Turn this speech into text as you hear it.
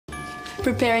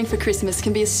Preparing for Christmas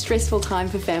can be a stressful time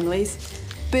for families.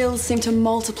 Bills seem to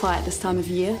multiply at this time of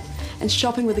year, and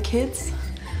shopping with the kids,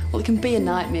 well, it can be a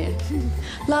nightmare.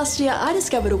 Last year, I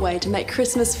discovered a way to make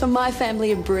Christmas for my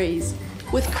family a breeze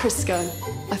with Chrisco.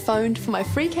 I phoned for my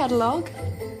free catalogue,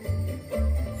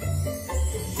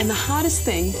 and the hardest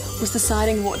thing was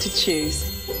deciding what to choose.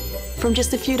 From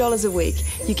just a few dollars a week,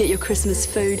 you get your Christmas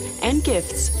food and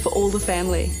gifts for all the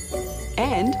family.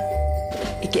 And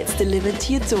it gets delivered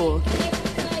to your door.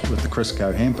 With the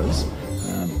Chrisco Hampers,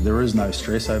 there is no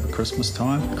stress over Christmas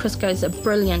time. Chrisco's a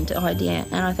brilliant idea,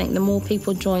 and I think the more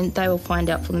people join, they will find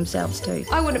out for themselves too.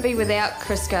 I wouldn't be without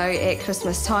Chrisco at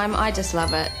Christmas time. I just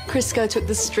love it. Chrisco took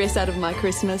the stress out of my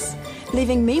Christmas,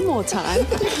 leaving me more time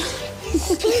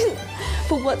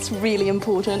for what's really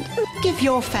important. Give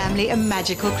your family a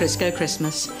magical Chrisco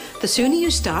Christmas. The sooner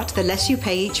you start, the less you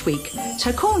pay each week.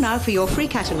 So call now for your free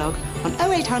catalogue on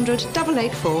 0800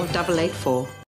 884 884.